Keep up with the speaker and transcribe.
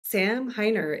Sam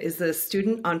Heiner is a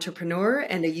student entrepreneur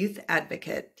and a youth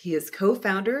advocate. He is co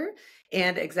founder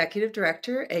and executive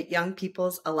director at Young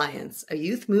People's Alliance, a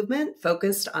youth movement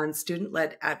focused on student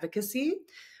led advocacy,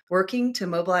 working to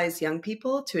mobilize young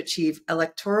people to achieve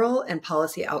electoral and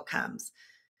policy outcomes.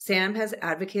 Sam has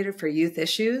advocated for youth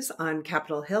issues on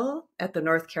Capitol Hill, at the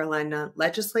North Carolina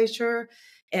legislature,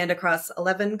 and across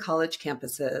 11 college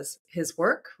campuses. His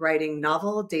work, writing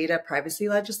novel data privacy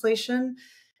legislation,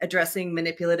 addressing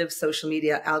manipulative social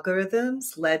media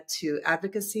algorithms, led to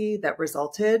advocacy that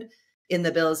resulted in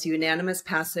the bill's unanimous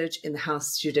passage in the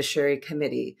House Judiciary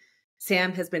Committee.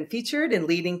 Sam has been featured in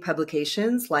leading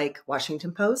publications like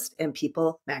Washington Post and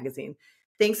People magazine.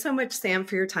 Thanks so much, Sam,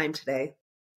 for your time today.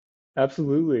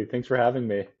 Absolutely. Thanks for having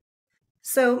me.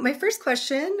 So, my first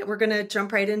question, we're going to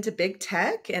jump right into big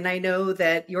tech. And I know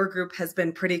that your group has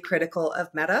been pretty critical of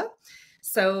Meta.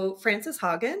 So, Frances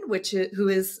Haugen, who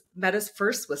is Meta's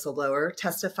first whistleblower,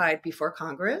 testified before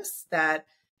Congress that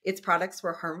its products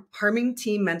were harming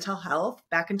teen mental health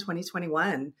back in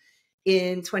 2021.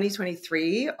 In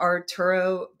 2023,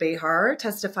 Arturo Bejar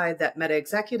testified that Meta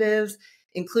executives,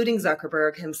 including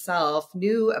Zuckerberg himself,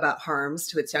 knew about harms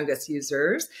to its youngest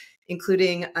users,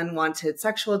 including unwanted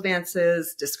sexual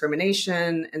advances,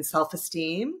 discrimination, and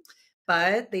self-esteem,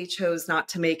 but they chose not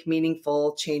to make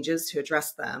meaningful changes to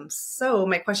address them. So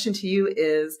my question to you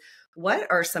is, what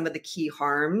are some of the key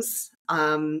harms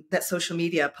that social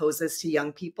media poses to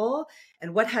young people,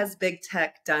 and what has big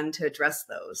tech done to address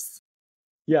those?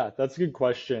 Yeah, that's a good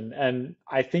question. And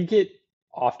I think it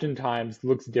oftentimes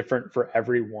looks different for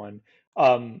everyone.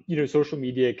 Social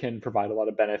media can provide a lot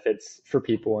of benefits for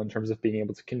people in terms of being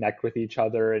able to connect with each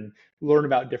other and learn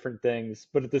about different things.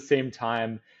 But at the same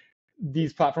time,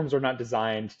 these platforms are not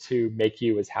designed to make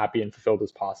you as happy and fulfilled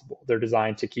as possible. They're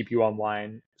designed to keep you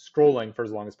online scrolling for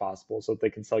as long as possible so that they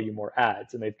can sell you more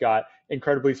ads. And they've got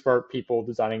incredibly smart people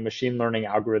designing machine learning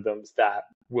algorithms that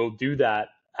will do that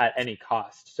at any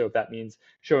cost. So if that means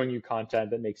showing you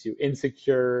content that makes you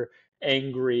insecure,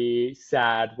 angry,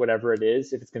 sad, whatever it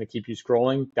is, if it's going to keep you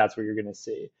scrolling, that's what you're going to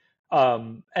see.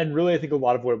 And really, I think a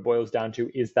lot of what it boils down to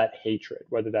is that hatred,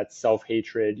 whether that's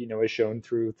self-hatred, is shown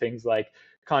through things like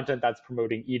content that's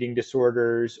promoting eating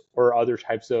disorders or other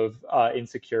types of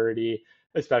insecurity,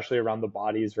 especially around the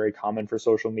body, is very common for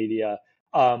social media.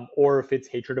 Or if it's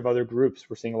hatred of other groups,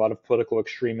 we're seeing a lot of political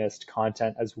extremist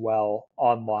content as well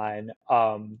online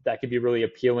that can be really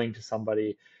appealing to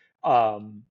somebody.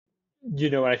 And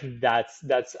I think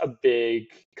that's a big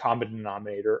common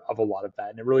denominator of a lot of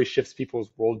that. And it really shifts people's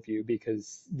worldview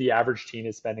because the average teen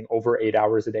is spending over 8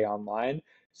 hours a day online.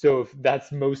 So if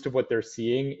that's most of what they're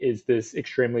seeing is this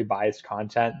extremely biased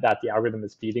content that the algorithm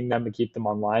is feeding them to keep them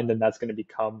online, then that's going to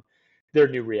become their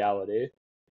new reality.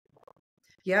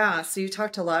 Yeah, so you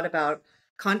talked a lot about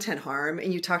content harm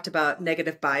and you talked about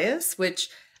negative bias, which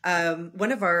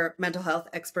one of our mental health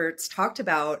experts talked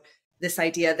about this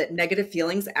idea that negative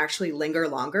feelings actually linger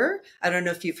longer. I don't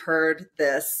know if you've heard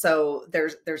this. So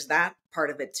there's that part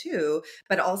of it too,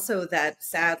 but also that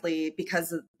sadly,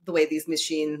 because of the way these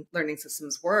machine learning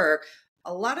systems work,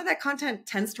 a lot of that content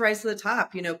tends to rise to the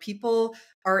top. People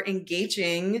are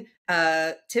engaging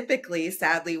typically,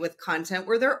 sadly, with content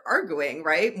where they're arguing,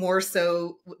 right? More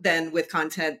so than with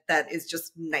content that is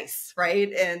just nice,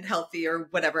 right? And healthy or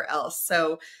whatever else.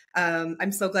 So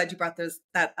I'm so glad you brought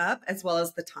that up, as well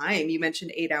as the time. You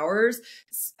mentioned 8 hours.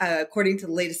 According to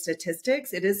the latest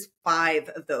statistics, it is 5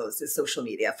 of those is social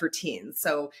media for teens.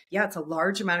 So yeah, it's a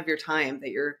large amount of your time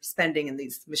that you're spending in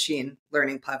these machine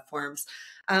learning platforms.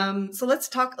 So let's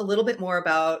talk a little bit more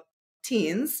about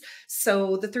teens.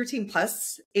 So the 13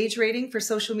 plus age rating for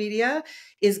social media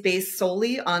is based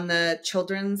solely on the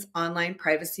Children's Online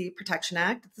Privacy Protection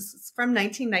Act. This is from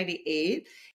 1998,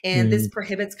 and this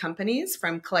prohibits companies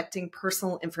from collecting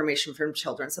personal information from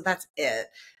children. So that's it.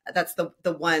 That's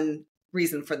the one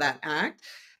reason for that act.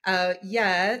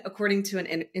 Yet, according to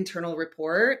an internal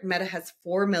report, Meta has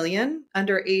 4 million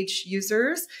underage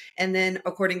users. And then,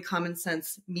 according to Common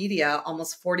Sense Media,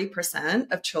 almost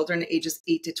 40% of children ages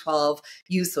 8 to 12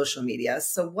 use social media.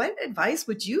 So, what advice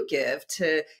would you give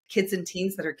to kids and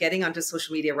teens that are getting onto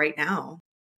social media right now?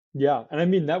 Yeah, and I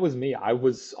mean that was me. I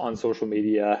was on social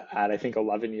media at I think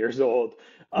 11 years old.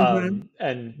 Hmm.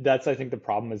 And that's I think the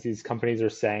problem is these companies are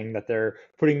saying that they're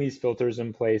putting these filters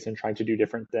in place and trying to do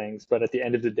different things, but at the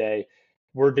end of the day,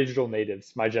 we're digital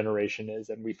natives. My generation is,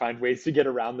 and we find ways to get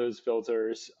around those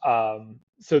filters.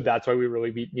 So that's why we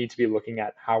really need to be looking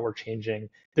at how we're changing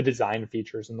the design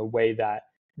features and the way that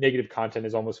negative content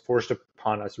is almost forced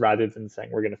upon us rather than saying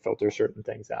we're going to filter certain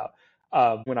things out.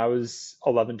 When I was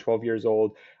 11, 12 years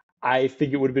old, I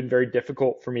think it would have been very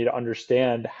difficult for me to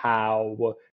understand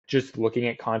how just looking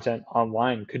at content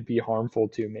online could be harmful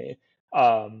to me.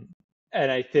 Um, and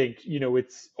I think,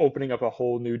 it's opening up a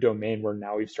whole new domain where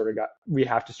now we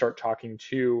have to start talking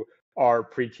to our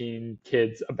preteen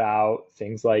kids about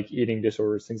things like eating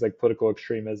disorders, things like political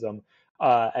extremism,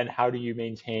 and how do you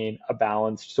maintain a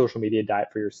balanced social media diet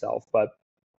for yourself. But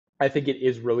I think it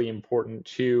is really important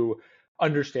to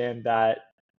understand that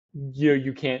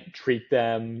you can't treat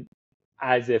them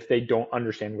as if they don't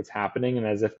understand what's happening, and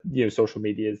as if social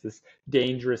media is this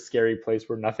dangerous, scary place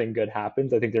where nothing good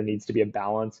happens. I think there needs to be a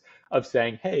balance of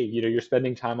saying, hey, you're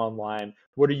spending time online.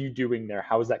 What are you doing there?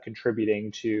 How is that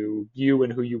contributing to you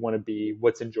and who you want to be?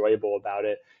 What's enjoyable about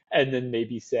it? And then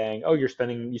maybe saying, oh, you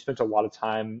spent a lot of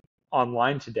time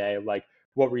online today. Like,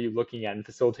 what were you looking at? And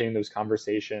facilitating those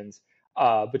conversations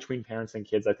between parents and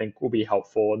kids, I think will be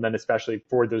helpful. And then especially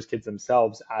for those kids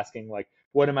themselves, asking like,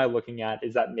 what am I looking at?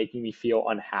 Is that making me feel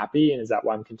unhappy? And is that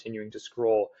why I'm continuing to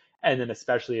scroll? And then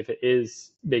especially if it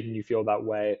is making you feel that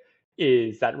way,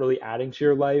 is that really adding to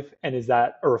your life? And is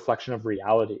that a reflection of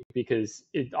reality? Because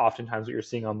oftentimes what you're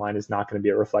seeing online is not going to be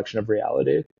a reflection of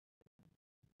reality.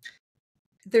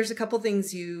 There's a couple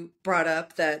things you brought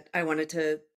up that I wanted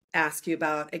to ask you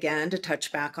about again to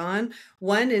touch back on.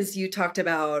 One is you talked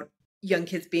about young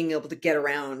kids being able to get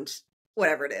around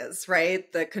whatever it is,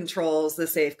 right? The controls, the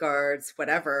safeguards,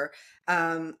 whatever.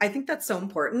 I think that's so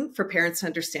important for parents to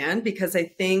understand, because I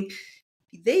think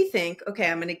they think,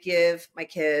 okay, I'm going to give my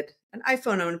kid an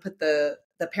iPhone, I'm going to put the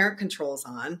parent controls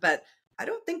on, but I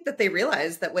don't think that they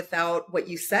realize that without what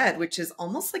you said, which is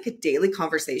almost like a daily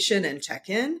conversation and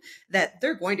check-in, that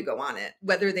they're going to go on it,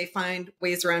 whether they find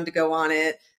ways around to go on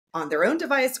it on their own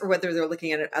device or whether they're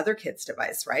looking at other kids'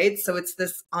 device, right? So it's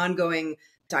this ongoing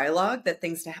dialogue that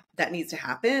that needs to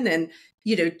happen. And,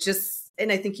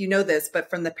 and I think this, but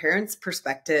from the parents'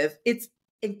 perspective, it's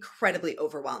incredibly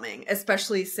overwhelming,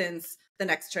 especially since the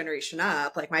next generation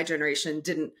up, like my generation,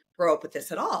 didn't grow up with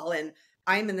this at all. And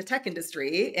I'm in the tech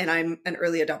industry and I'm an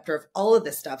early adopter of all of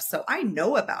this stuff. So I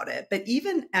know about it. But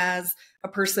even as a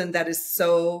person that is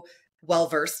so well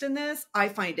versed in this, I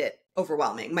find it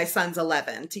overwhelming. My son's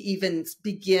 11 to even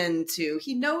begin to,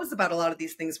 he knows about a lot of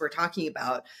these things we're talking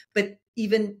about, but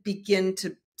even begin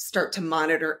to start to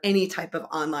monitor any type of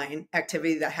online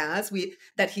activity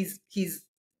that he's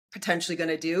potentially going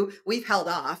to do. We've held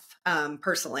off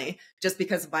personally, just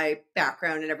because of my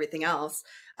background and everything else.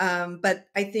 But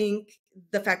I think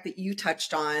the fact that you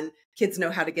touched on kids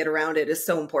know how to get around it is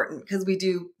so important, because we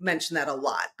do mention that a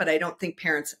lot, but I don't think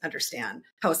parents understand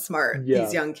how smart these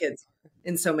Yeah. young kids are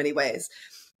in so many ways.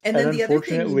 And And then the other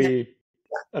thing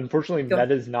unfortunately, go ahead.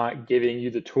 Meta is not giving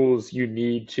you the tools you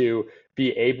need to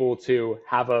be able to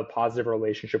have a positive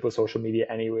relationship with social media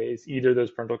anyways, either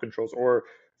those parental controls or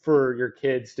for your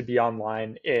kids to be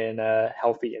online in a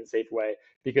healthy and safe way,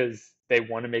 because they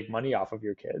want to make money off of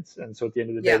your kids. And so at the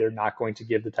end of the day, Yeah. they're not going to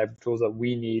give the type of tools that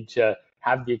we need to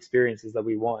have the experiences that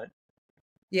we want.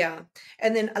 Yeah.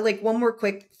 And then like one more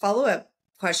quick follow-up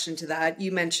question to that.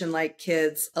 You mentioned like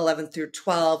kids 11 through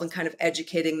 12 and kind of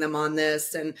educating them on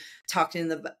this and talking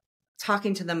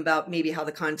to them about maybe how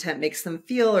the content makes them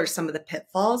feel or some of the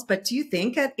pitfalls. But do you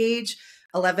think at age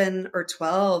 11 or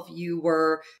 12, you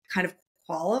were kind of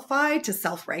qualified to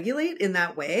self-regulate in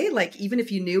that way? Like, even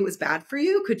if you knew it was bad for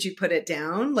you, could you put it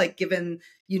down? Like, given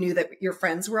you knew that your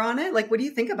friends were on it? Like, what do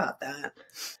you think about that?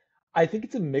 I think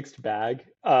it's a mixed bag.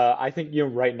 I think,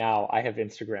 right now I have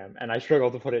Instagram and I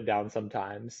struggle to put it down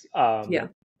sometimes. Yeah.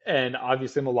 And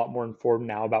obviously I'm a lot more informed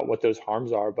now about what those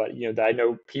harms are, but that I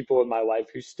know people in my life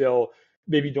who still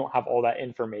maybe don't have all that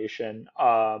information,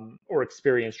 or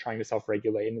experience trying to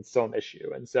self-regulate, and it's still an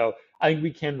issue. And so I think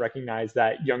we can recognize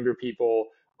that younger people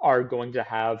are going to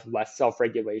have less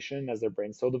self-regulation as their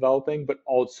brain's still developing, but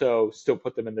also still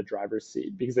put them in the driver's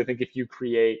seat. Because I think if you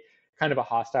create kind of a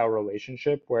hostile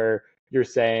relationship where you're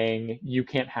saying you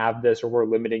can't have this or we're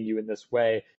limiting you in this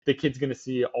way, the kid's going to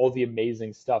see all the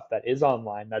amazing stuff that is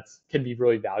online that's can be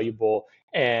really valuable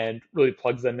and really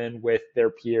plugs them in with their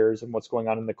peers and what's going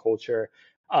on in the culture,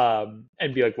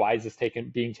 and be like, why is this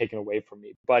being taken away from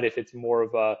me? But if it's more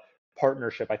of a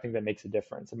partnership, I think that makes a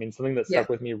difference. I mean, something that Yeah. stuck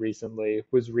with me recently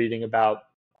was reading about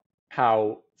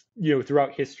how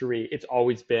throughout history it's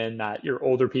always been that your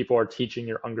older people are teaching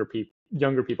your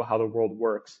younger people how the world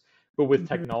works. But with Mhm.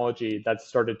 technology, that's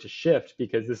started to shift,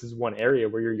 because this is one area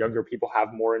where your younger people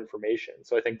have more information.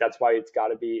 So I think that's why it's got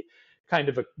to be kind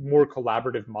of a more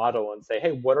collaborative model and say,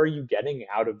 hey, what are you getting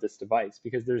out of this device?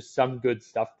 Because there's some good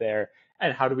stuff there.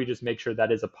 And how do we just make sure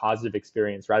that is a positive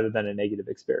experience rather than a negative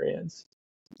experience?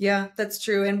 Yeah, that's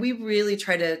true. And we really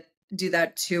try to do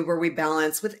that too, where we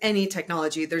balance with any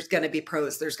technology. There's going to be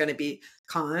pros, there's going to be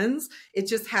cons. It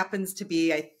just happens to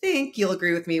be, I think you'll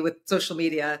agree with me with social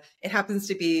media, it happens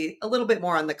to be a little bit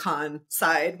more on the con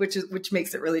side, which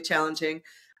makes it really challenging.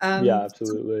 Yeah, So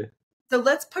absolutely.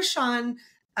 let's push on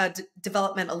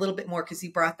development a little bit more because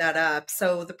you brought that up.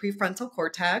 So the prefrontal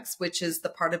cortex, which is the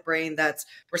part of brain that's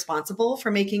responsible for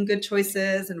making good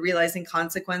choices and realizing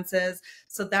consequences.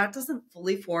 So that doesn't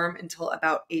fully form until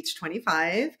about age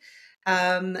 25.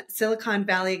 Silicon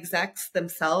Valley execs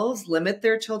themselves limit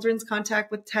their children's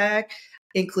contact with tech,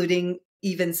 including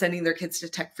even sending their kids to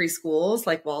tech-free schools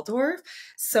like Waldorf.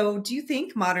 So do you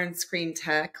think modern screen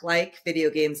tech, like video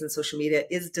games and social media,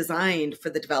 is designed for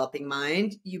the developing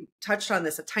mind? You touched on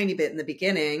this a tiny bit in the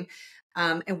beginning.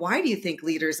 And why do you think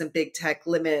leaders in big tech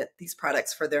limit these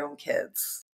products for their own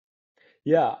kids?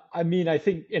 Yeah, I mean, I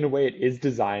think in a way it is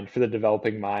designed for the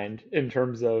developing mind in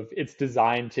terms of it's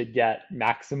designed to get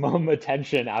maximum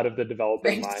attention out of the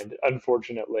developing Right. mind,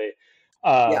 unfortunately.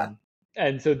 Yeah. Um,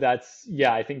 and so that's,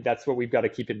 yeah, I think that's what we've got to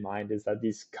keep in mind is that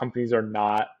these companies are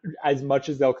not, as much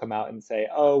as they'll come out and say,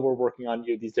 oh, we're working on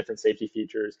you, these different safety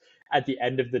features, at the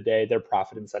end of the day, their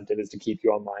profit incentive is to keep you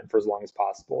online for as long as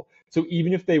possible. So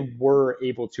even if they were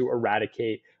able to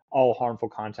eradicate all harmful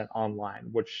content online,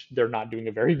 which they're not doing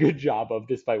a very good job of,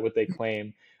 despite what they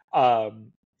claim.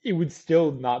 It would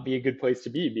still not be a good place to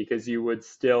be because you would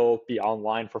still be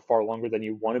online for far longer than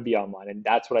you want to be online. And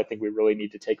that's what I think we really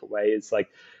need to take away is like,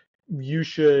 you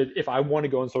should, if I want to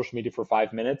go on social media for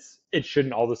 5 minutes, it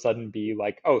shouldn't all of a sudden be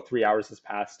like, oh, 3 hours has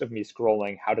passed of me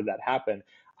scrolling. How did that happen?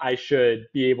 I should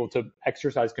be able to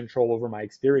exercise control over my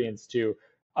experience to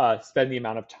spend the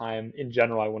amount of time in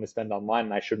general I want to spend online,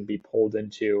 and I shouldn't be pulled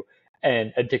into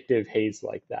an addictive haze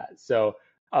like that. So,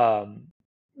 um,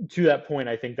 to that point,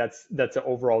 I think that's an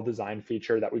overall design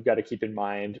feature that we've got to keep in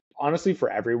mind, honestly,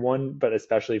 for everyone, but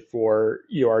especially for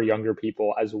our younger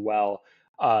people as well,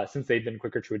 since they've been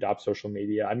quicker to adopt social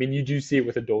media. I mean, you do see it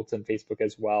with adults and Facebook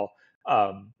as well,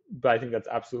 but I think that's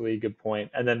absolutely a good point.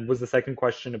 And then was the second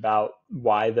question about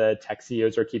why the tech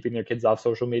CEOs are keeping their kids off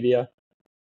social media?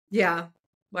 Yeah.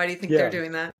 Why do you think they're Yeah,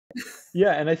 doing that?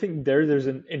 yeah, and I think there's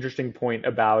an interesting point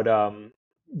about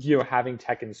having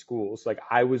tech in schools. Like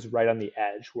I was right on the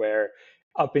edge where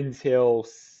up until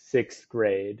sixth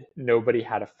grade, nobody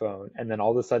had a phone, and then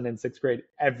all of a sudden in sixth grade,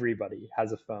 everybody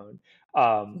has a phone.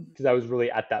 Because I was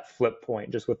really at that flip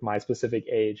point just with my specific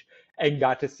age and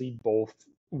got to see both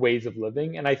ways of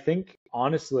living. And I think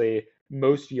honestly,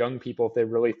 most young people, if they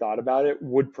really thought about it,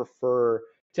 would prefer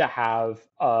to have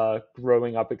a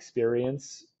growing up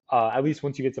experience, at least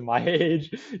once you get to my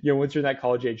age, once you're in that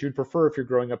college age, you'd prefer if your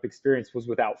growing up experience was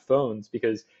without phones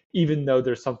because even though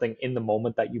there's something in the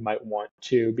moment that you might want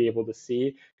to be able to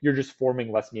see, you're just forming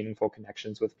less meaningful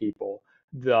connections with people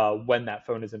when that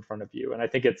phone is in front of you. And I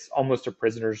think it's almost a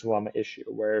prisoner's dilemma issue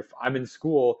where if I'm in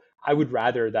school, I would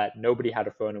rather that nobody had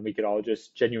a phone and we could all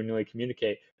just genuinely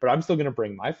communicate. But I'm still going to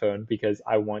bring my phone because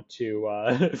I want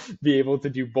to be able to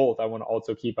do both. I want to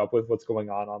also keep up with what's going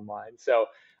on online. So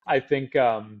I think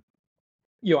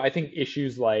I think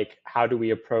issues like how do we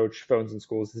approach phones in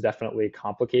schools is definitely a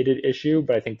complicated issue,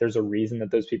 but I think there's a reason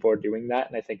that those people are doing that.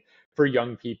 And I think for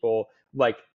young people,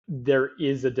 like there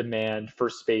is a demand for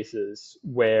spaces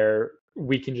where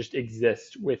we can just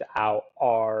exist without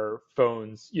our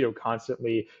phones,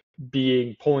 constantly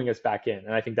being pulling us back in.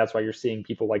 And I think that's why you're seeing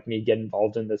people like me get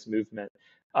involved in this movement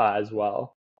as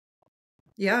well.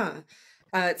 Yeah.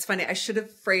 It's funny. I should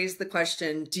have phrased the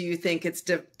question, do you think it's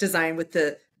designed with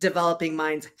the developing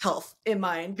mind's health in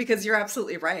mind? Because you're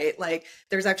absolutely right. Like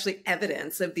there's actually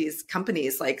evidence of these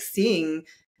companies like seeing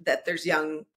that there's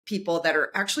young people that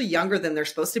are actually younger than they're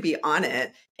supposed to be on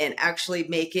it and actually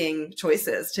making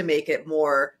choices to make it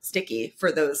more sticky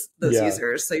for those Yeah.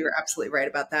 users. So you're absolutely right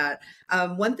about that.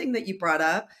 One thing that you brought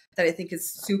up that I think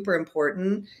is super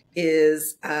important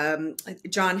is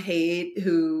John Haidt,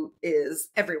 who is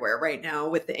everywhere right now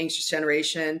with the anxious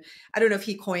generation. I don't know if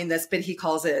he coined this, but he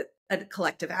calls it a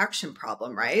collective action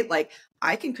problem, right? Like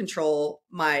I can control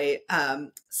my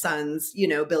son's,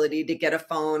 ability to get a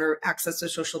phone or access to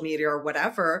social media or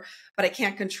whatever, but I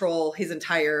can't control his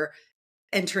entire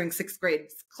entering sixth grade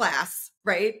class,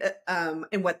 right?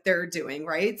 And what they're doing,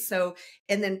 right? So,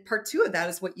 and then part two of that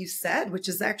is what you said, which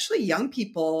is actually young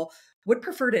people would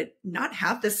prefer to not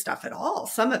have this stuff at all,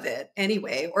 some of it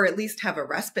anyway, or at least have a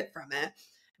respite from it.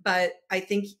 But I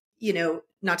think,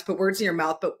 not to put words in your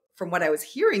mouth, but from what I was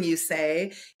hearing you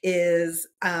say is,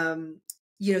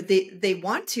 they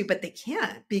want to, but they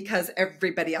can't because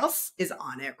everybody else is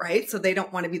on it, right? So they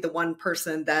don't want to be the one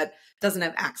person that doesn't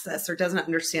have access or doesn't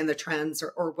understand the trends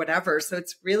or whatever. So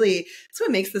it's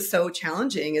what makes this so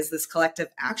challenging is this collective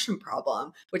action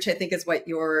problem, which I think is what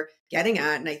you're getting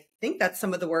at. And I think that's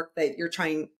some of the work that you're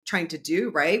trying to do,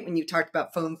 right? When you talked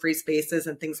about phone free spaces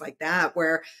and things like that,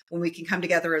 where when we can come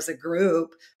together as a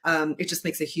group, it just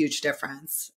makes a huge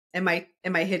difference. Am I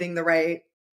hitting the right?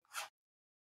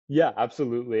 Yeah,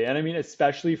 absolutely. And I mean,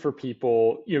 especially for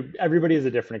people, everybody has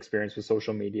a different experience with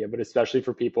social media, but especially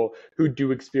for people who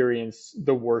do experience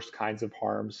the worst kinds of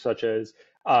harms, such as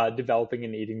developing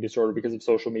an eating disorder because of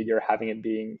social media or having it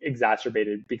being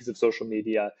exacerbated because of social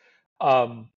media.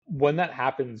 When that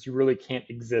happens, you really can't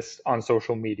exist on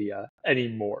social media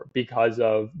anymore because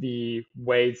of the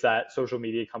ways that social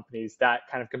media companies, that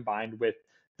kind of combined with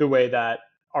the way that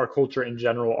our culture in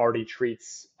general already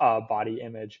treats body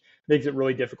image, makes it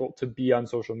really difficult to be on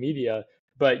social media,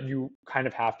 but you kind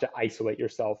of have to isolate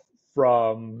yourself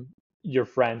from your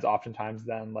friends oftentimes.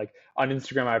 Then, like on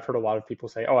Instagram, I've heard a lot of people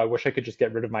say, oh, I wish I could just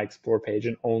get rid of my explore page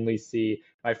and only see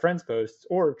my friends posts,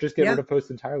 or just get Yeah, rid of posts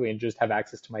entirely and just have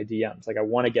access to my DMs. Like I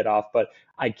want to get off, but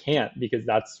I can't because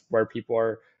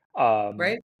um,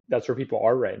 right. that's where people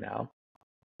are right now.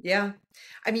 Yeah.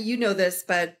 I mean, you know this,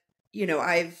 but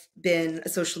I've been a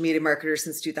social media marketer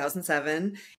since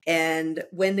 2007. And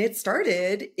when it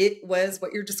started, it was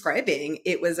what you're describing.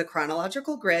 It was a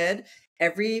chronological grid.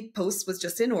 Every post was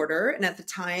just in order. And at the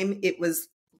time, it was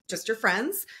just your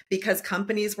friends because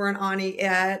companies weren't on it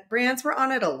yet. Brands were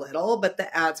on it a little, but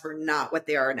the ads were not what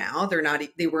they are now.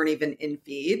 They weren't even in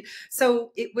feed.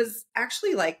 So it was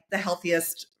actually like the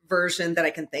healthiest version that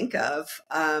I can think of.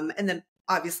 And then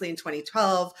obviously in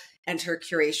 2012, enter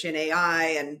curation AI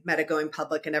and Meta going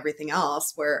public and everything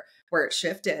else where it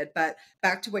shifted. But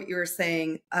back to what you were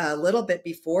saying a little bit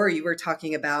before, you were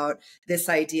talking about this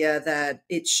idea that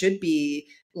it should be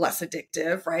less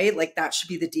addictive, right? Like that should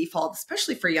be the default,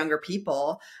 especially for younger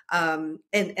people, and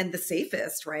the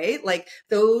safest, right? Like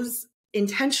those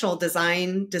intentional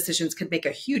design decisions could make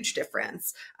a huge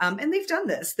difference. And they've done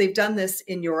this. They've done this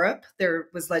in Europe. There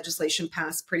was legislation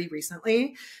passed pretty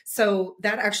recently. So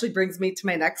that actually brings me to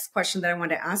my next question that I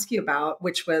wanted to ask you about,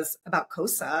 which was about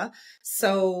KOSA.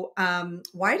 So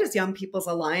why does Young People's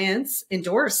Alliance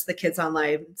endorse the Kids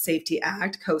Online Safety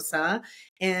Act, KOSA?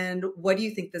 And what do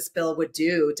you think this bill would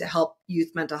do to help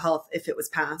youth mental health if it was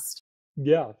passed?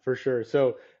 Yeah, for sure.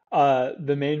 So,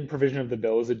 the main provision of the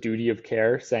bill is a duty of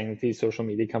care, saying that these social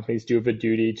media companies do have a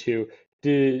duty to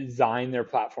design their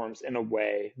platforms in a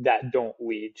way that don't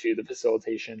lead to the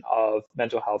facilitation of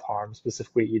mental health harm,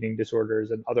 specifically eating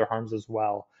disorders and other harms as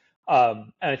well.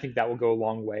 And I think that will go a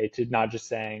long way to not just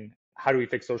saying, how do we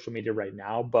fix social media right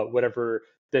now, but whatever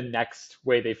the next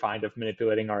way they find of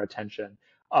manipulating our attention.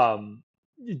 Um,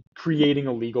 Creating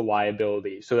a legal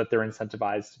liability so that they're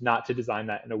incentivized not to design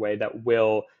that in a way that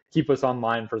will keep us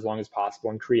online for as long as possible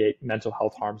and create mental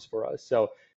health harms for us. So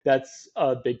that's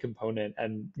a big component.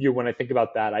 And when I think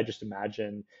about that, I just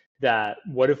imagine that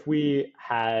what if we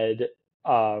had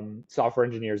software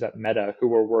engineers at Meta who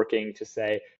were working to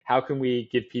say, how can we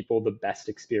give people the best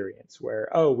experience? Where,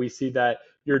 oh, we see that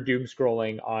you're doom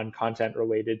scrolling on content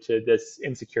related to this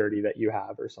insecurity that you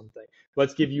have or something.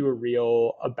 Let's give you a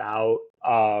reel about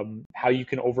how you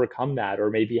can overcome that, or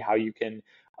maybe how you can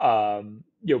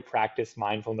practice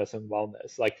mindfulness and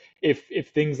wellness. Like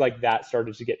if things like that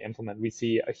started to get implemented, we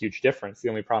see a huge difference. The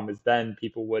only problem is then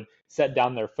people would set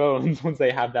down their phones once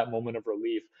they have that moment of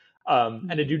relief.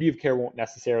 And a duty of care won't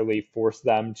necessarily force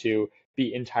them to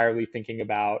be entirely thinking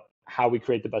about how we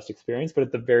create the best experience, but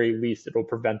at the very least, it'll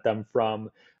prevent them from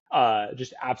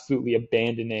just absolutely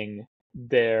abandoning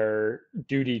their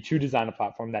duty to design a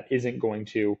platform that isn't going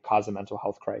to cause a mental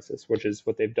health crisis, which is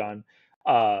what they've done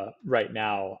right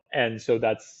now. And so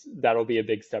that'll be a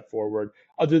big step forward.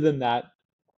 Other than that,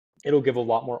 it'll give a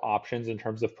lot more options in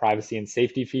terms of privacy and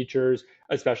safety features,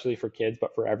 especially for kids,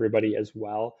 but for everybody as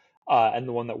well. And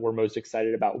the one that we're most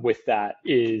excited about with that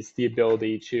is the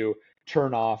ability to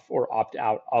turn off or opt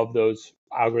out of those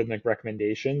algorithmic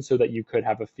recommendations so that you could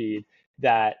have a feed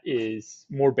that is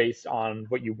more based on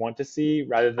what you want to see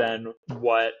rather than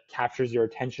what captures your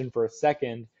attention for a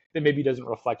second that maybe doesn't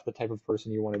reflect the type of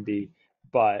person you want to be,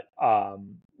 but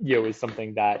is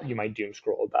something that you might doom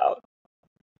scroll about.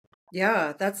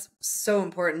 Yeah, that's so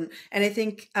important. And I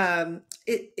think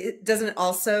it doesn't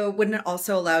also wouldn't it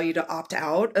also allow you to opt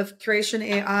out of curation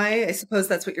AI? I suppose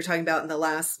that's what you're talking about in that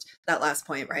last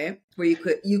point, right? Where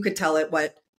you could tell it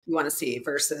what you want to see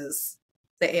versus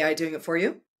the AI doing it for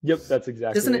you. Yep,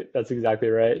 Doesn't it? that's exactly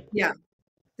right. Yeah.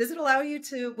 Does it allow you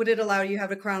to, would it allow you to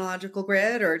have a chronological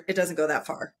grid, or it doesn't go that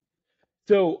far?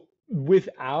 So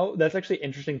without, that's actually an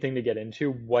interesting thing to get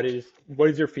into. What is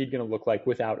your feed going to look like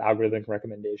without algorithmic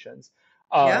recommendations?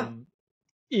 Yeah. Um,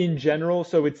 in general,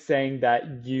 so it's saying that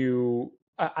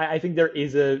I think there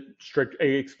is a strict, a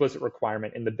explicit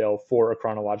requirement in the bill for a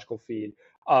chronological feed.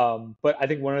 But I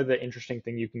think one of the interesting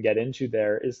thing you can get into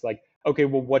there is like, okay,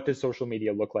 well, what does social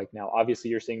media look like now?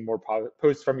 Obviously, you're seeing more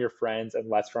posts from your friends and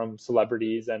less from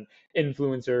celebrities and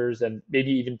influencers, and maybe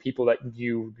even people that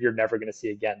you're never going to see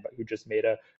again, but who just made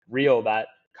a reel that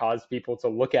caused people to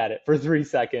look at it for 3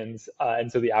 seconds,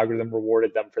 and so the algorithm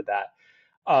rewarded them for that.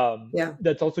 Yeah.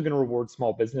 That's also going to reward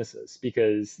small businesses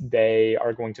because they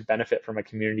are going to benefit from a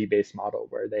community-based model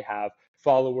where they have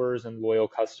followers and loyal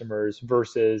customers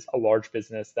versus a large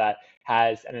business that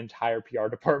has an entire PR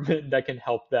department that can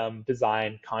help them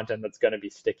design content that's going to be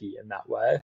sticky in that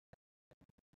way.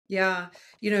 Yeah.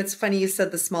 It's funny you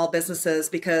said the small businesses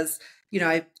because,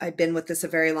 I've been with this a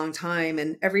very long time.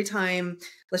 And every time,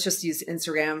 let's just use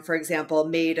Instagram, for example,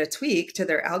 made a tweak to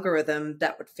their algorithm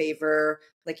that would favor,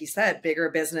 like you said, bigger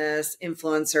business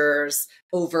influencers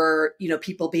over,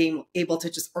 people being able to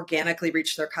just organically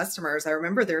reach their customers. I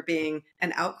remember there being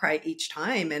an outcry each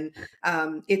time. And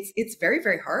it's very,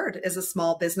 very hard as a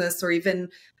small business or even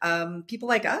people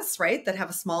like us, right, that have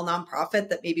a small nonprofit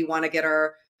that maybe want to get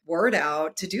our word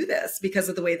out to do this because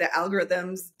of the way the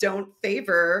algorithms don't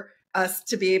favor us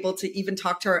to be able to even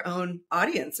talk to our own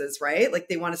audiences, right? Like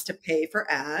they want us to pay for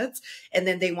ads and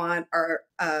then they want our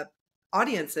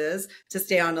audiences to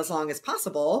stay on as long as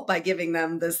possible by giving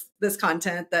them this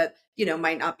content that,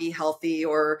 might not be healthy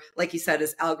or like you said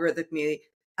is algorithmic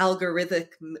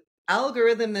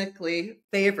algorithmically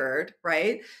favored,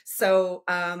 right? So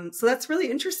that's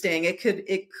really interesting. It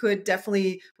could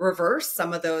definitely reverse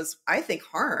some of those, I think,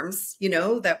 harms,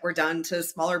 that were done to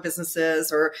smaller businesses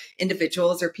or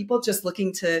individuals or people just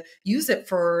looking to use it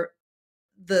for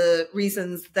the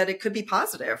reasons that it could be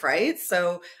positive, right?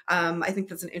 So I think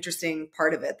that's an interesting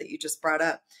part of it that you just brought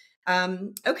up.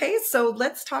 Okay, so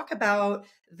let's talk about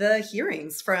the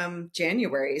hearings from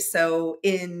January. So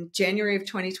in January of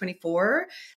 2024,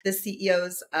 the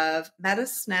CEOs of Meta,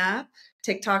 Snap,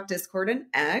 TikTok, Discord, and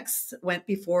X went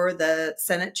before the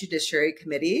Senate Judiciary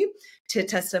Committee to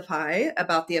testify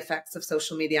about the effects of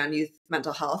social media on youth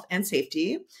mental health and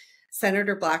safety.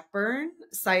 Senator Blackburn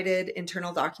cited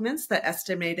internal documents that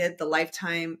estimated the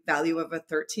lifetime value of a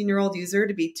 13-year-old user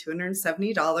to be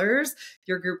 $270.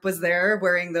 Your group was there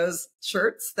wearing those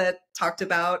shirts that talked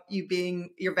about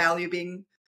your value being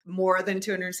more than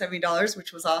 $270,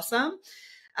 which was awesome.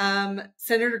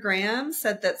 Senator Graham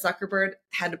said that Zuckerberg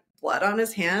had blood on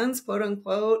his hands, quote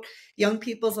unquote. Young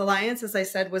People's Alliance, as I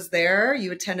said, was there.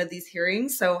 You attended these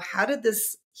hearings. So how did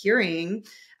this hearing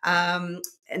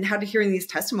and how did hearing these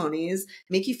testimonies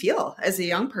make you feel as a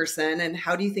young person? And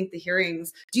how do you think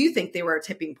do you think they were a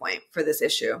tipping point for this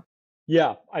issue?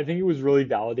 Yeah, I think it was really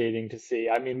validating to see.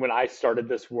 I mean, when I started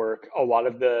this work, a lot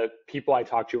of the people I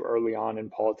talked to early on in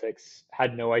politics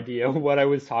had no idea what I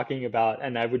was talking about.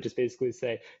 And I would just basically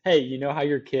say, hey, you know how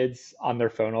your kids on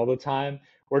their phone all the time?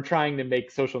 We're trying to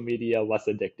make social media less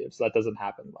addictive so that doesn't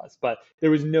happen less. But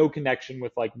there was no connection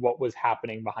with like what was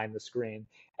happening behind the screen.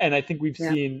 And I think we've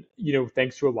Yeah. seen,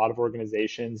 thanks to a lot of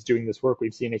organizations doing this work,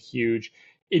 we've seen a huge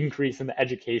increase in the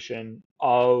education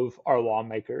of our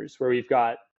lawmakers, where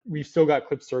we've still got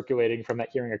clips circulating from that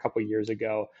hearing a couple of years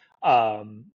ago,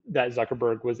 that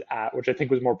Zuckerberg was at, which I think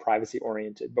was more privacy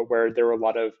oriented, but where there were a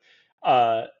lot of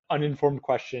uninformed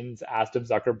questions asked of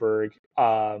Zuckerberg,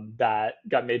 that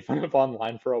got made fun of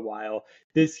online for a while.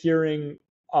 This hearing,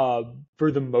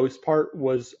 for the most part,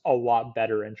 was a lot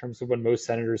better in terms of when most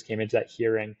senators came into that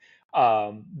hearing.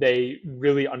 They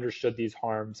really understood these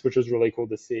harms, which was really cool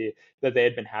to see that they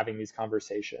had been having these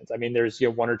conversations. I mean, there's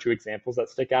one or two examples that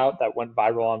stick out that went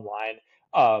viral online,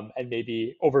 and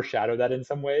maybe overshadow that in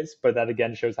some ways, but that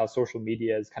again shows how social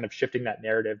media is kind of shifting that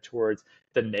narrative towards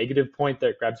the negative point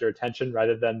that grabs your attention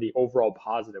rather than the overall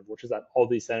positive, which is that all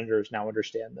these senators now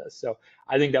understand this. So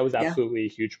I think that was Yeah. absolutely a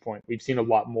huge point. We've seen a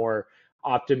lot more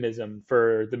optimism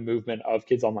for the movement of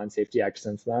Kids Online Safety Act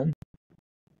since then.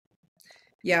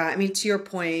 Yeah. I mean, to your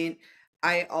point,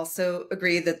 I also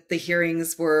agree that the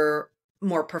hearings were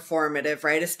more performative,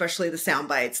 right? Especially the sound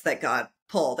bites that got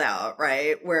pulled out,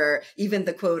 right? Where even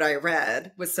the quote I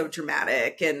read was so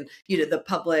dramatic and, the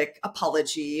public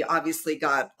apology obviously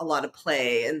got a lot of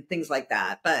play and things like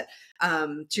that. But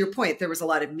to your point, there was a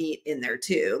lot of meat in there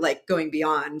too, like going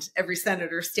beyond every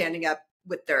senator standing up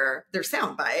with their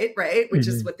soundbite, right? Which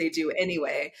is Hmm. what they do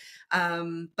anyway.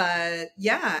 But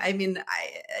yeah, I mean,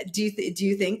 do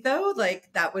you think though,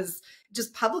 like that was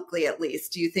just publicly at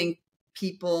least? Do you think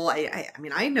people? I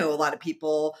mean, I know a lot of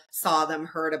people saw them,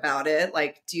 heard about it.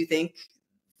 Like, do you think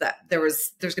that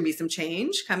there's going to be some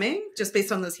change coming just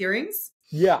based on those hearings?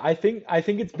 Yeah, I think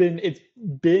it's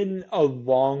been a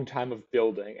long time of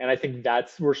building, and I think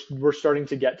that's we're starting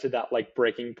to get to that like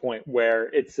breaking point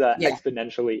where it's Yeah,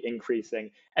 exponentially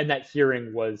increasing, and that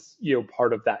hearing was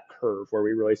part of that curve where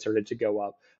we really started to go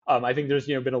up. I think there's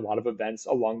been a lot of events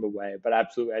along the way, but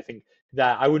absolutely, I think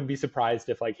that I wouldn't be surprised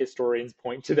if like historians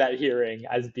point to that hearing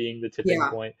as being the tipping yeah,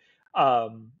 point.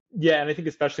 Yeah, and I think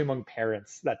especially among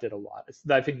parents that did a lot.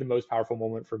 I think the most powerful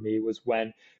moment for me was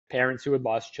when parents who had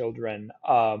lost children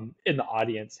in the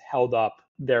audience held up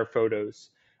their photos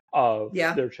of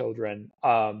yeah, their children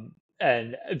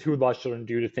and who had lost children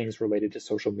due to things related to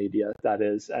social media, that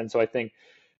is. And so I think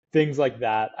things like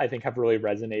that, I think, have really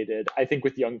resonated. I think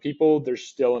with young people, there's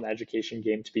still an education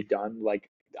game to be done. Like,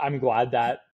 I'm glad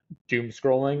that doom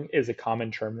scrolling is a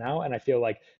common term now. And I feel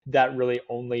like that really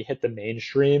only hit the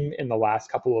mainstream in the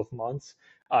last couple of months.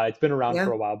 It's been around for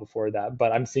yeah. a while before that,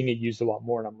 but I'm seeing it used a lot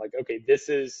more. And I'm like, okay, this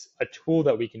is a tool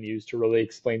that we can use to really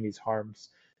explain these harms.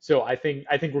 So I think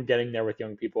we're getting there with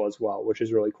young people as well, which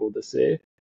is really cool to see.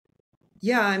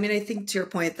 Yeah, I mean, I think to your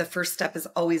point, the first step is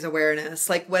always awareness.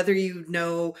 Like whether you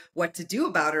know what to do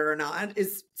about it or not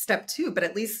is step two, but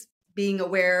at least being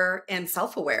aware and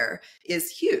self-aware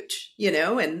is huge,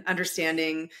 and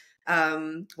understanding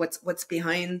what's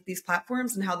behind these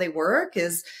platforms and how they work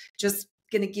is just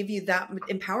going to give you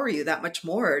empower you that much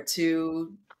more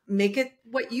to make it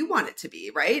what you want it to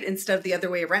be, right? Instead of the other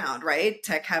way around, right?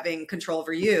 Tech having control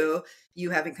over you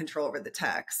having control over the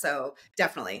tech. So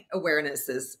definitely awareness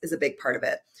is a big part of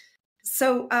it.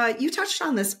 So you touched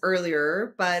on this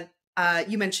earlier, but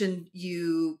you mentioned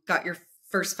you got your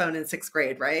first phone in sixth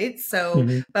grade, right? So,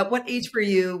 Mhm. but what age were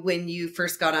you when you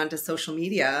first got onto social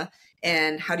media?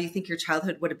 And how do you think your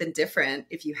childhood would have been different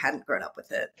if you hadn't grown up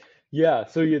with it? Yeah,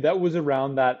 so yeah, that was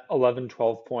around that 11,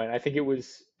 12 point. I think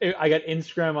I got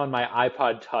Instagram on my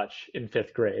iPod Touch in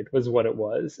fifth grade was what it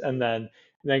was, and then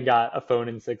got a phone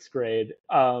in sixth grade.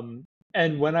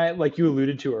 And when like you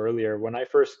alluded to earlier, when I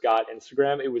first got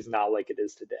Instagram, it was not like it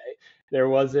is today.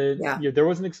 Yeah, There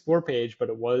was an explore page, but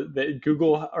it was that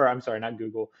Google, or I'm sorry, not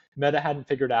Google, Meta hadn't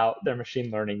figured out their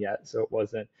machine learning yet, so it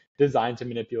wasn't designed to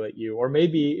manipulate you, or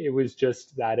maybe it was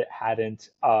just that it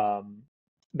hadn't.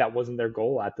 That wasn't their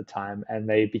goal at the time, and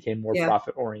they became more yeah,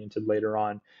 profit oriented later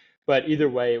on. But either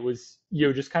way, it was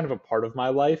just kind of a part of my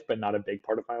life, but not a big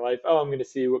part of my life. Oh, I'm going to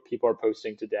see what people are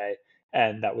posting today,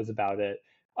 and that was about it.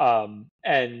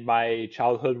 And my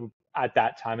childhood at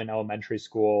that time in elementary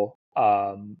school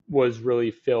was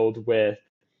really filled with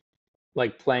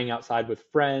like playing outside with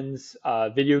friends.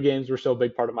 Video games were still a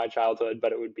big part of my childhood,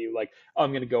 but it would be like, oh,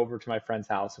 I'm going to go over to my friend's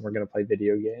house and we're going to play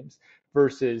video games.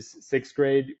 Versus sixth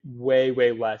grade, way,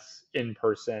 way less in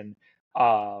person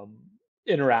um,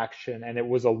 interaction. And it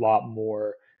was a lot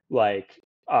more like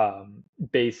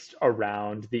based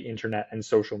around the internet and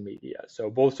social media. So,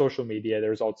 both social media,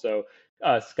 there's also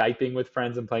Skyping with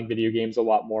friends and playing video games a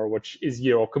lot more, which is,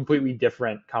 a completely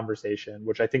different conversation,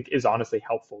 which I think is honestly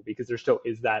helpful because there still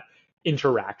is that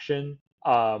interaction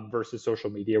versus social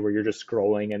media where you're just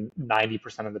scrolling and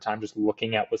 90% of the time just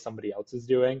looking at what somebody else is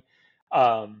doing.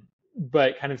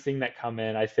 But kind of seeing that come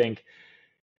in, I think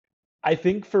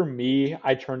for me,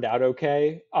 I turned out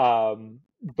okay.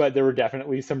 But there were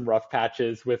definitely some rough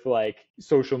patches with like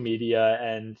social media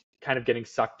and kind of getting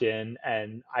sucked in.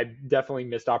 And I definitely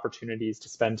missed opportunities to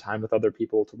spend time with other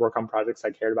people, to work on projects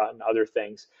I cared about and other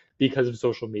things because of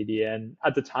social media. And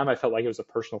at the time, I felt like it was a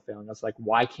personal failing. I was like,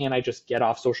 why can't I just get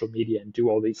off social media and do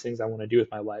all these things I want to do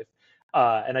with my life?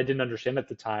 And I didn't understand at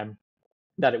the time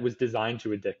that it was designed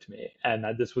to addict me, and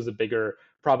that this was a bigger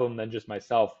problem than just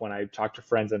myself when I talked to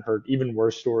friends and heard even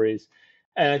worse stories.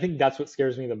 And I think that's what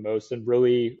scares me the most. And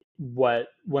really,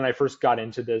 when I first got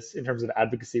into this in terms of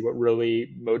advocacy, what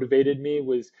really motivated me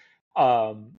was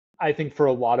I think for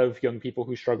a lot of young people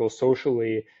who struggle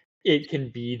socially, it can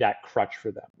be that crutch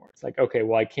for them where it's like, okay,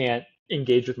 well, I can't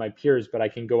engage with my peers, but I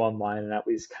can go online and at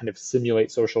least kind of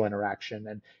simulate social interaction.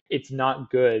 And it's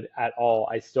not good at all.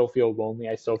 I still feel lonely.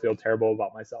 I still feel terrible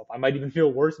about myself. I might even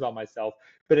feel worse about myself,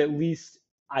 but at least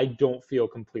I don't feel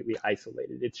completely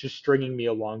isolated. It's just stringing me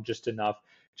along just enough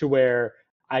to where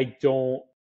I don't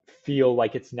feel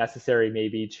like it's necessary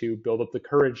maybe to build up the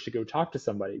courage to go talk to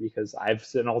somebody because I've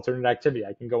an alternate activity.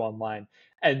 I can go online.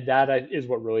 And that is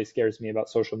what really scares me about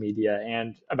social media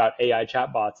and about AI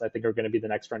chatbots. I think are going to be the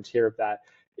next frontier of that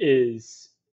is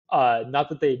Not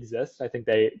that they exist, I think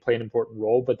they play an important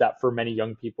role, but that for many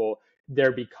young people,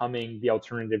 they're becoming the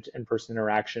alternative to in-person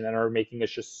interaction and are making us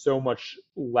just so much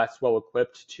less well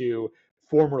equipped to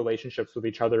form relationships with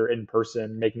each other in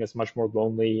person, making us much more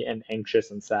lonely and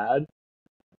anxious and sad.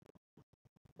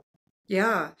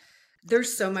 Yeah,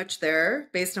 there's so much there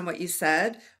based on what you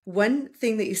said. One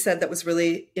thing that you said that was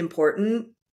really important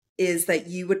is that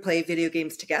you would play video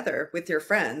games together with your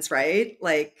friends, right?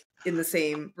 Like in the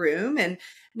same room. And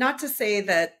not to say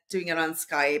that doing it on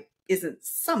Skype isn't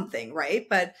something, right?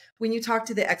 But when you talk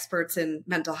to the experts in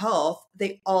mental health,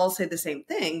 they all say the same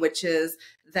thing, which is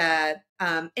that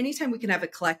anytime we can have a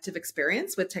collective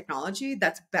experience with technology,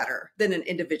 that's better than an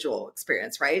individual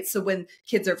experience, right? So when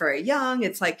kids are very young,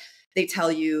 it's like, they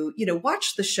tell you,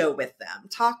 watch the show with them,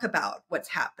 talk about what's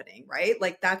happening, right?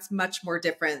 Like that's much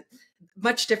different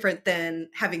than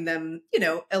having them,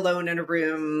 alone in a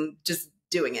room just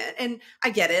doing it. And I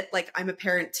get it. Like I'm a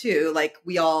parent too. Like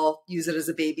we all use it as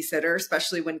a babysitter,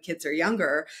 especially when kids are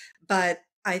younger. But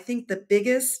I think the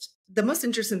most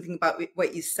interesting thing about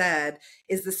what you said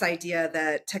is this idea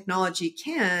that technology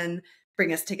can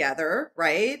bring us together,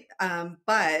 right?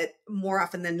 But more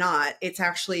often than not, it's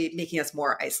actually making us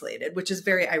more isolated, which is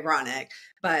very ironic.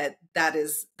 But that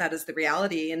is the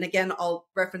reality. And again, I'll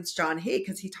reference John Haidt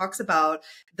because he talks about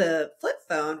the flip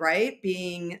phone, right,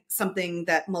 being something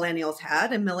that millennials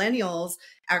had, and millennials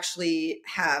actually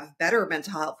have better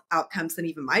mental health outcomes than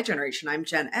even my generation. I'm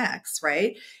Gen X,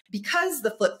 right? Because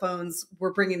the flip phones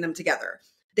were bringing them together.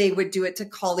 They would do it to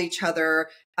call each other,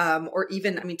 or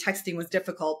even, I mean, texting was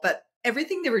difficult, but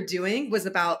everything they were doing was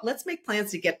about let's make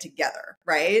plans to get together,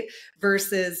 right?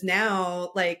 Versus now,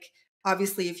 like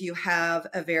obviously, if you have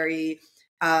a very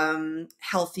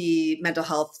healthy mental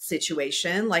health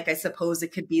situation, like I suppose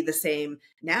it could be the same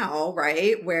now,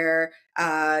 right? Where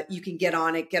you can get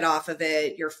on it, get off of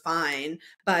it, you're fine.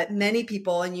 But many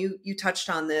people, and you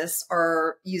touched on this,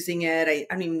 are using it. I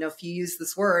don't even know if you use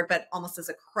this word, but almost as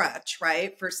a crutch,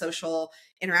 right, for social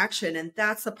interaction. And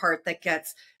that's the part that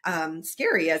gets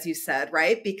scary, as you said,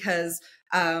 right? Because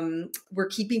we're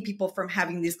keeping people from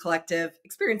having these collective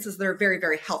experiences that are very,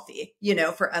 very healthy,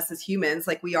 for us as humans.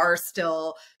 Like we are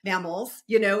still mammals,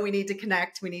 we need to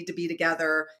connect, we need to be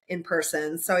together in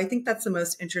person. So I think that's the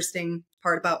most interesting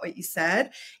part about what you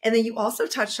said. And then you also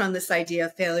touched on this idea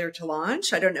of failure to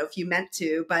launch. I don't know if you meant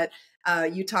to, but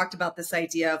you talked about this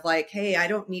idea of like, hey, I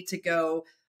don't need to go,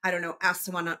 I don't know, ask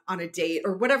someone on a date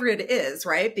or whatever it is,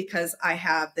 right? Because I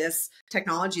have this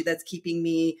technology that's keeping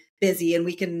me busy, and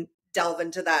we can delve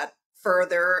into that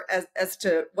further as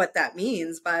to what that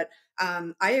means. But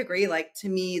I agree. Like to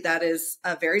me, that is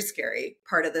a very scary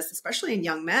part of this, especially in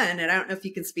young men. And I don't know if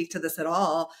you can speak to this at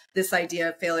all, this idea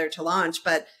of failure to launch,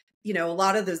 but a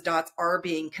lot of those dots are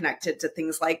being connected to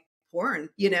things like porn,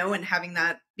 and having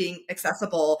that being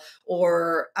accessible,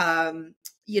 or,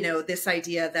 this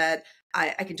idea that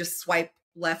I can just swipe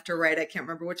left or right. I can't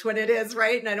remember which one it is,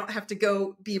 right? And I don't have to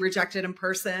go be rejected in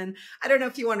person. I don't know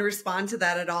if you want to respond to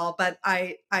that at all, but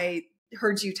I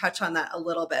heard you touch on that a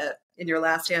little bit in your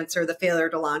last answer, the failure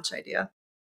to launch idea.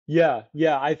 Yeah,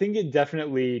 I think it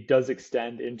definitely does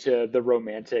extend into the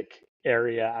romantic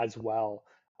area as well.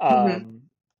 Hmm. Um,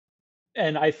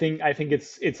 and I think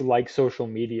it's like social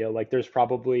media. Like there's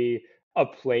probably a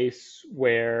place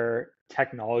where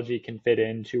technology can fit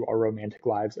into our romantic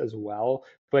lives as well,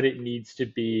 but it needs to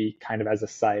be kind of as a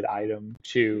side item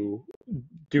to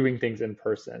doing things in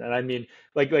person. And I mean,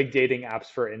 like dating apps,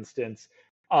 for instance,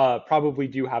 probably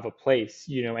do have a place,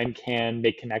 and can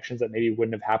make connections that maybe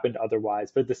wouldn't have happened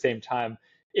otherwise. But at the same time,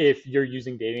 if you're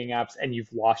using dating apps and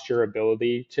you've lost your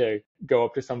ability to go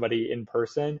up to somebody in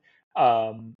person,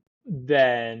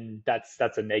 then that's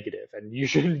a negative, and you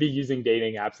shouldn't be using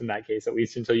dating apps in that case, at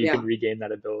least until you Yeah. can regain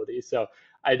that ability. So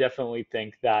I definitely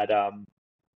think that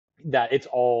it's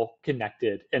all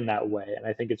connected in that way. And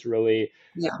I think it's really,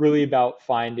 Yeah. really about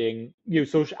finding,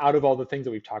 social, out of all the things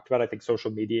that we've talked about, I think social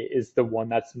media is the one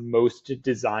that's most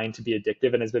designed to be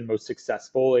addictive and has been most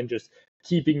successful in just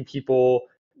keeping people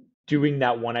doing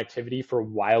that one activity for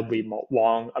wildly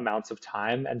long amounts of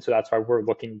time. And so that's why we're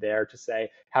looking there to say,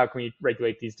 how can we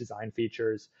regulate these design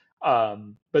features?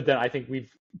 But then I think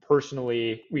we've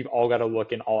all got to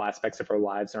look in all aspects of our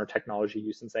lives and our technology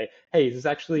use and say, hey, is this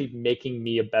actually making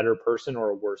me a better person or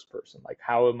a worse person? Like,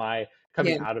 how am I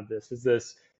coming Yeah. out of this? Is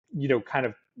this, kind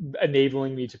of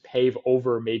enabling me to pave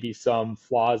over maybe some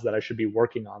flaws that I should be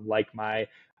working on, like my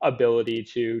ability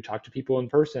to talk to people in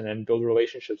person and build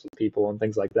relationships with people and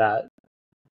things like that.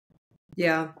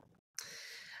 Yeah.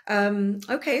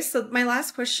 Okay, so my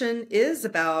last question is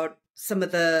about some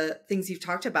of the things you've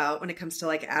talked about when it comes to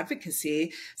like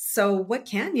advocacy. So what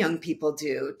can young people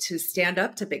do to stand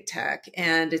up to big tech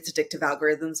and its addictive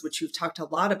algorithms, which you've talked a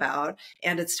lot about,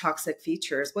 and its toxic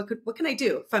features? What can I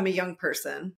do if I'm a young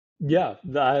person? Yeah,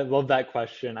 I love that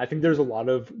question. I think there's a lot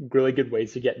of really good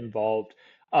ways to get involved.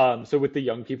 So with the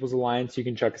Young People's Alliance, you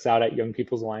can check us out at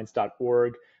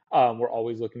youngpeoplesalliance.org. We're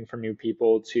always looking for new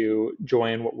people to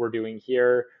join what we're doing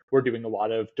here. We're doing a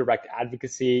lot of direct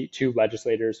advocacy to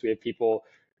legislators. We have people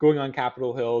going on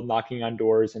Capitol Hill, knocking on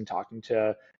doors and talking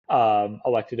to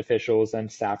elected officials and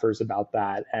staffers about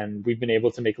that. And we've been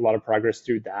able to make a lot of progress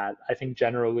through that. I think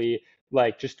generally,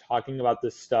 like just talking about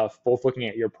this stuff, both looking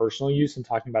at your personal use and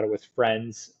talking about it with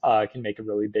friends, can make a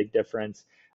really big difference.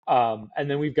 And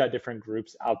then we've got different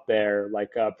groups out there.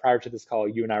 Like prior to this call,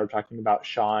 you and I were talking about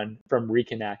Sean from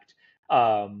Reconnect.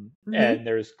 Hmm. And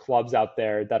there's clubs out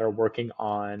there that are working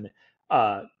on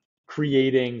uh,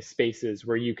 creating spaces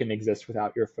where you can exist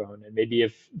without your phone. And maybe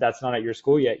if that's not at your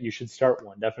school yet, you should start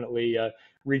one. Definitely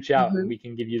reach out and Hmm. we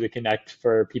can give you the connect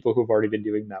for people who've already been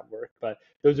doing that work. But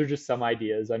those are just some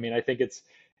ideas. I mean, I think it's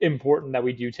important that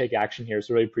we do take action here.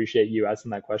 So really appreciate you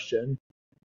asking that question.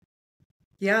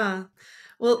 Yeah.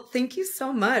 Well, thank you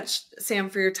so much,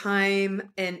 Sam, for your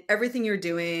time and everything you're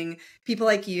doing. People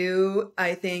like you,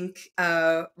 I think,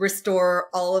 restore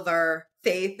all of our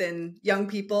faith in young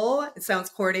people. It sounds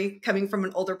corny coming from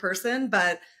an older person,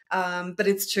 but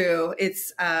it's true.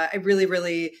 I really,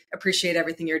 really appreciate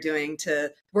everything you're doing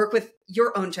to work with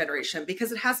your own generation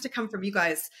because it has to come from you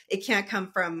guys. It can't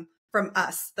come from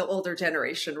us, the older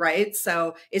generation, right?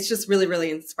 So it's just really, really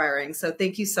inspiring. So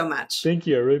thank you so much. Thank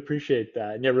you. I really appreciate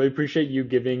that. And yeah, really appreciate you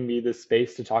giving me the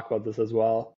space to talk about this as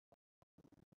well.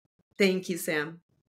 Thank you, Sam.